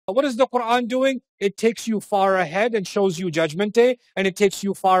What is the Quran doing? It takes you far ahead and shows you Judgment Day, and it takes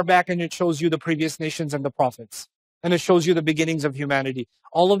you far back and it shows you the previous nations and the prophets. And it shows you the beginnings of humanity.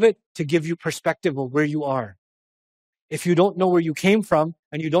 All of it to give you perspective of where you are. If you don't know where you came from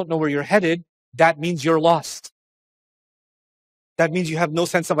and you don't know where you're headed, that means you're lost. That means you have no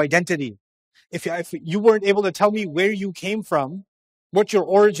sense of identity. If you weren't able to tell me where you came from, what your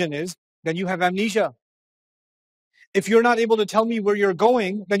origin is, then you have amnesia. If you're not able to tell me where you're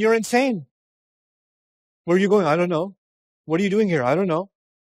going, then you're insane. Where are you going? I don't know. What are you doing here? I don't know.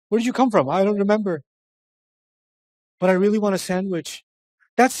 Where did you come from? I don't remember. But I really want a sandwich.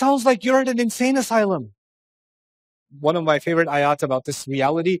 That sounds like you're at an insane asylum. One of my favorite ayat about this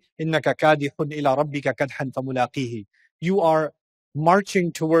reality, إِنَّكَ كَادِحٌ إِلَى رَبِّكَ كَدْحًا فَمُلَاقِيهِ. You are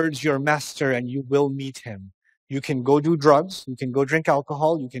marching towards your master and you will meet him. You can go do drugs, you can go drink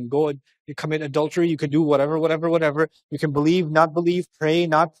alcohol, you can go you commit adultery, you can do whatever. You can believe, not believe, pray,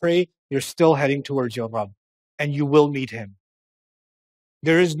 not pray. You're still heading towards your Rabb. And you will meet him.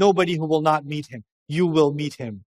 There is nobody who will not meet him. You will meet him.